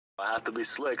I have to be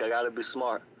slick. I gotta be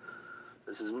smart.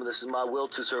 This is my will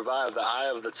to survive. The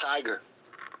eye of the tiger.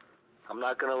 I'm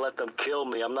not gonna let them kill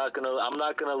me. I'm not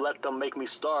gonna let them make me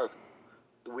starve.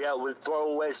 We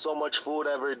throw away so much food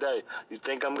every day. You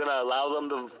think I'm gonna allow them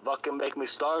to fucking make me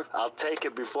starve? I'll take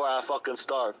it before I fucking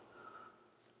starve.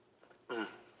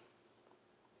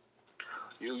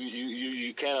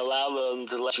 You can't allow them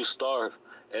to let you starve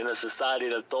in a society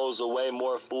that throws away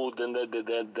more food than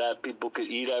that people could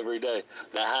eat every day.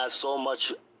 That has so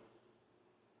much.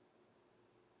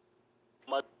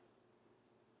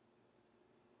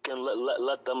 Can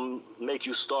let them make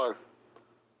you starve.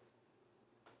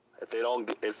 If they don't,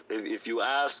 if you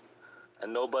ask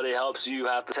and nobody helps you, you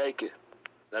have to take it.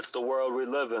 That's the world we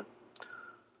live in.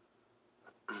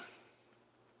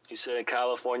 You said in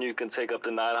California you can take up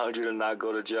to 900 and not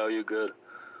go to jail. You good?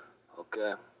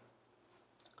 Okay.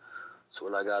 That's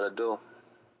what I gotta do.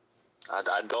 I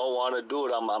don't want to do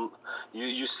it.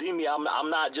 You see me. I'm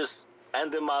not just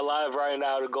ending my life right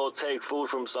now to go take food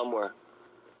from somewhere.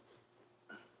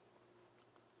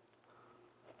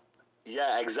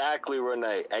 Yeah, exactly,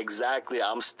 Renee. Exactly.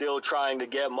 I'm still trying to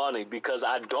get money because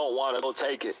I don't want to go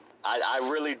take it. I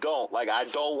really don't. Like, I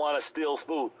don't want to steal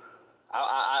food.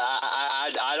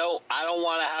 I don't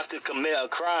want to have to commit a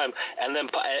crime and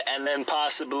then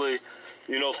possibly,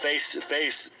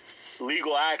 face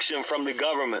legal action from the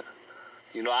government.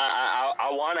 I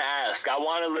want to ask. I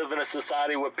want to live in a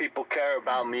society where people care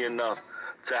about me enough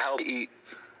to help me eat.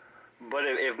 But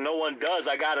if no one does,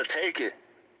 I gotta take it.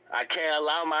 I can't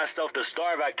allow myself to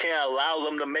starve. I can't allow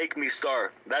them to make me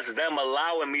starve. That's them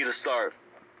allowing me to starve.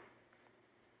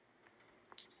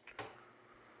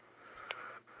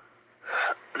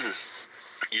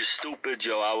 You're stupid,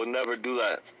 Joe. I would never do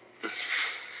that.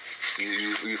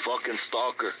 You fucking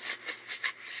stalker.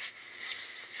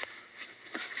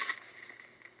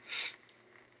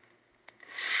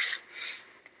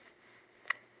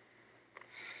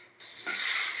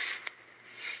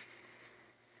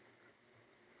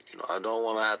 I don't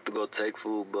want to have to go take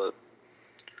food, but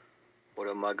what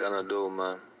am I gonna do,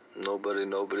 man? Nobody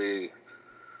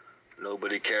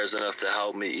cares enough to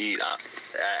help me eat,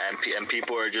 and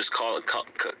people are just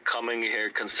coming here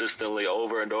consistently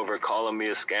over and over, calling me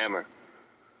a scammer,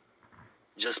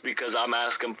 just because I'm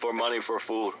asking for money for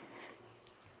food.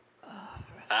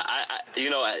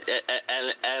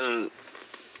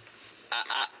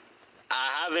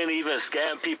 I haven't even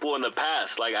scammed people in the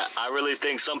past. Like, I really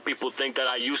think some people think that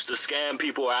I used to scam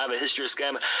people or I have a history of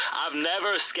scamming. I've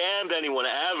never scammed anyone,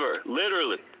 ever,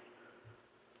 literally.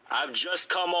 I've just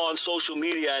come on social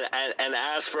media and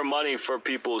asked for money for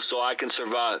people so I can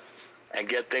survive and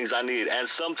get things I need. And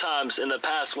sometimes in the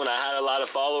past, when I had a lot of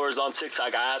followers on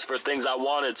TikTok, I asked for things I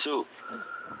wanted too.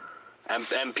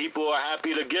 And people are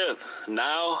happy to give.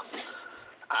 Now,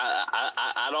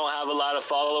 I don't have a lot of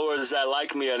followers that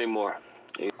like me anymore,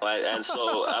 and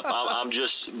so I'm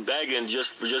just begging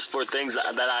just for things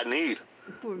that I need,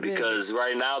 because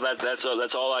right now that's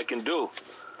all I can do,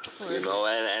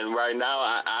 and right now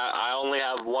I only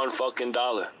have $1 fucking.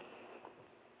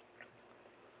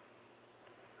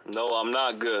 No, I'm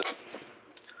not good.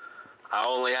 I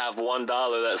only have $1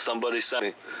 that somebody sent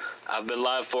me. I've been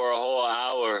live for a whole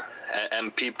hour,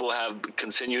 and people have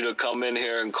continued to come in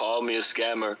here and call me a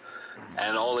scammer,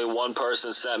 and only one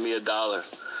person sent me $1.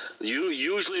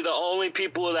 Usually the only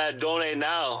people that donate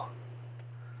now.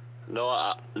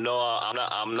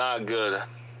 I'm not good.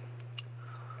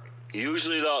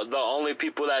 Usually the only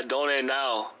people that donate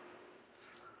now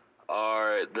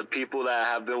are the people that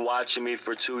have been watching me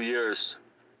for 2 years,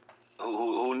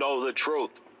 who know the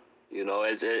truth.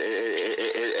 It's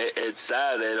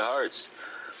sad. It hurts,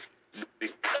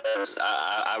 because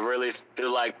I really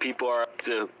feel like people are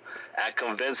active at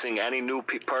convincing any new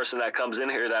person that comes in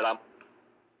here that I'm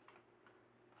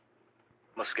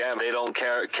a scam. They don't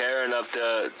care enough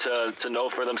to know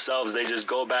for themselves. They just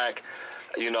go back,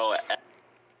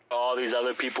 all these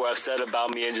other people have said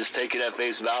about me and just take it at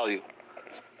face value.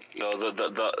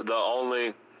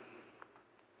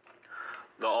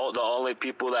 The only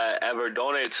people that ever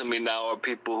donate to me now are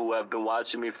people who have been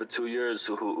watching me for 2 years,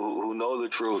 who know the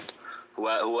truth,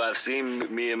 who have seen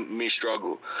me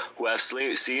struggle, who have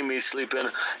seen me sleeping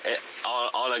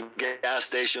on a gas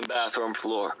station bathroom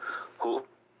floor, who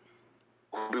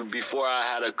before I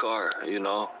had a car, and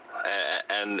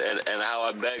how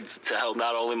I begged to help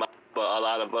not only but a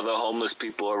lot of other homeless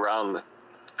people around me.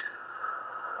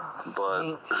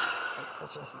 Saint. That's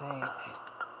such a saint.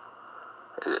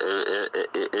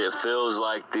 It feels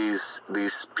like these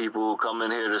people who come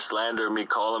in here to slander me,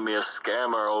 calling me a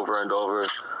scammer over and over,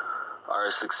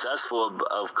 are successful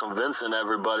of convincing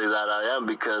everybody that I am,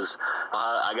 because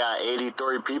I got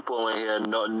 83 people in here.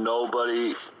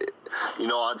 Nobody, you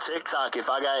know, on TikTok, if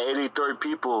I got 83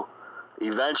 people,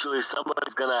 eventually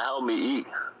somebody's going to help me eat,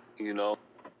 you know.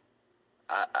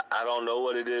 I don't know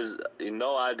what it is. You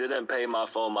know, I didn't pay my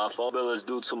phone. My phone bill is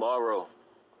due tomorrow.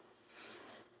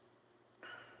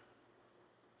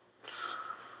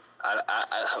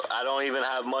 I don't even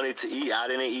have money to eat. I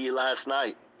didn't eat last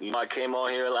night. You know, I came on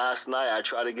here last night. I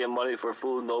tried to get money for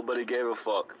food. Nobody gave a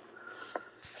fuck.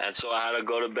 And so I had to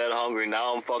go to bed hungry.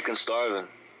 Now I'm fucking starving.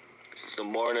 It's the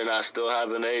morning. I still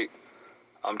haven't ate.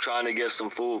 I'm trying to get some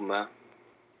food, man.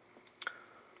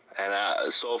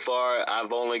 And so far,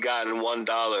 I've only gotten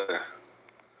 $1.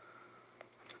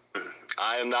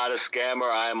 I am not a scammer.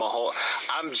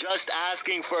 I'm just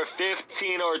asking for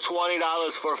 $15 or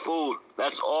 $20 for food.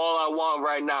 That's all I want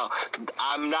right now.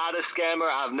 I'm not a scammer.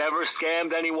 I've never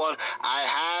scammed anyone. I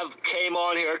have came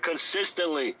on here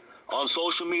consistently on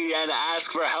social media and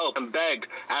asked for help and begged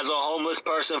as a homeless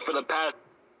person for the past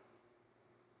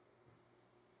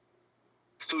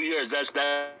 2 years. That's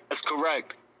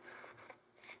correct.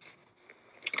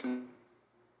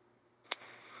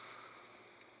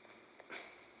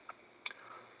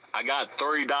 I got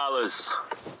 $3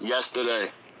 yesterday.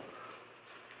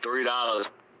 $3.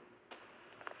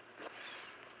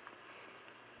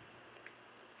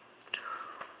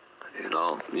 You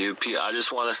know, I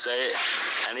just want to say it.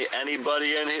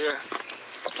 Anybody in here,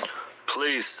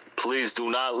 please do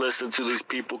not listen to these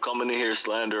people coming in here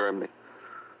slandering me.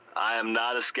 I am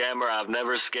not a scammer. I've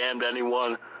never scammed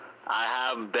anyone. I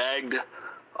have begged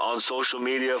on social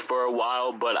media for a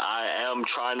while, but I am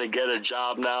trying to get a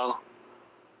job now.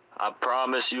 I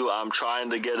promise you, I'm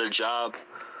trying to get a job.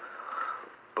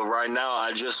 But right now,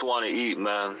 I just want to eat,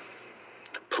 man.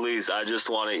 Please, I just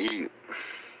want to eat.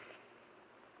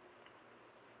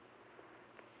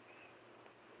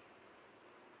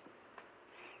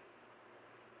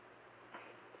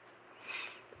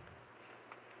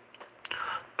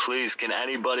 Please, can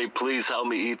anybody please help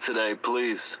me eat today,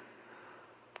 please?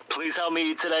 Please help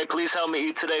me eat today. Please help me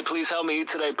eat today. Please help me eat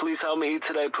today. Please help me eat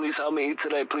today. Please help me eat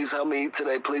today. Please help me eat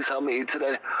today. Please help me eat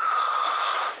today. Please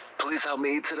help me eat today. Please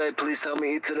help me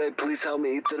eat today. Please help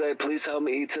me eat today. Please help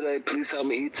me eat today. Please help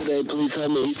me eat today. Please help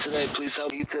me eat today. Please help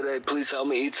me eat today. Please help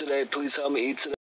me eat today. Please help me eat today.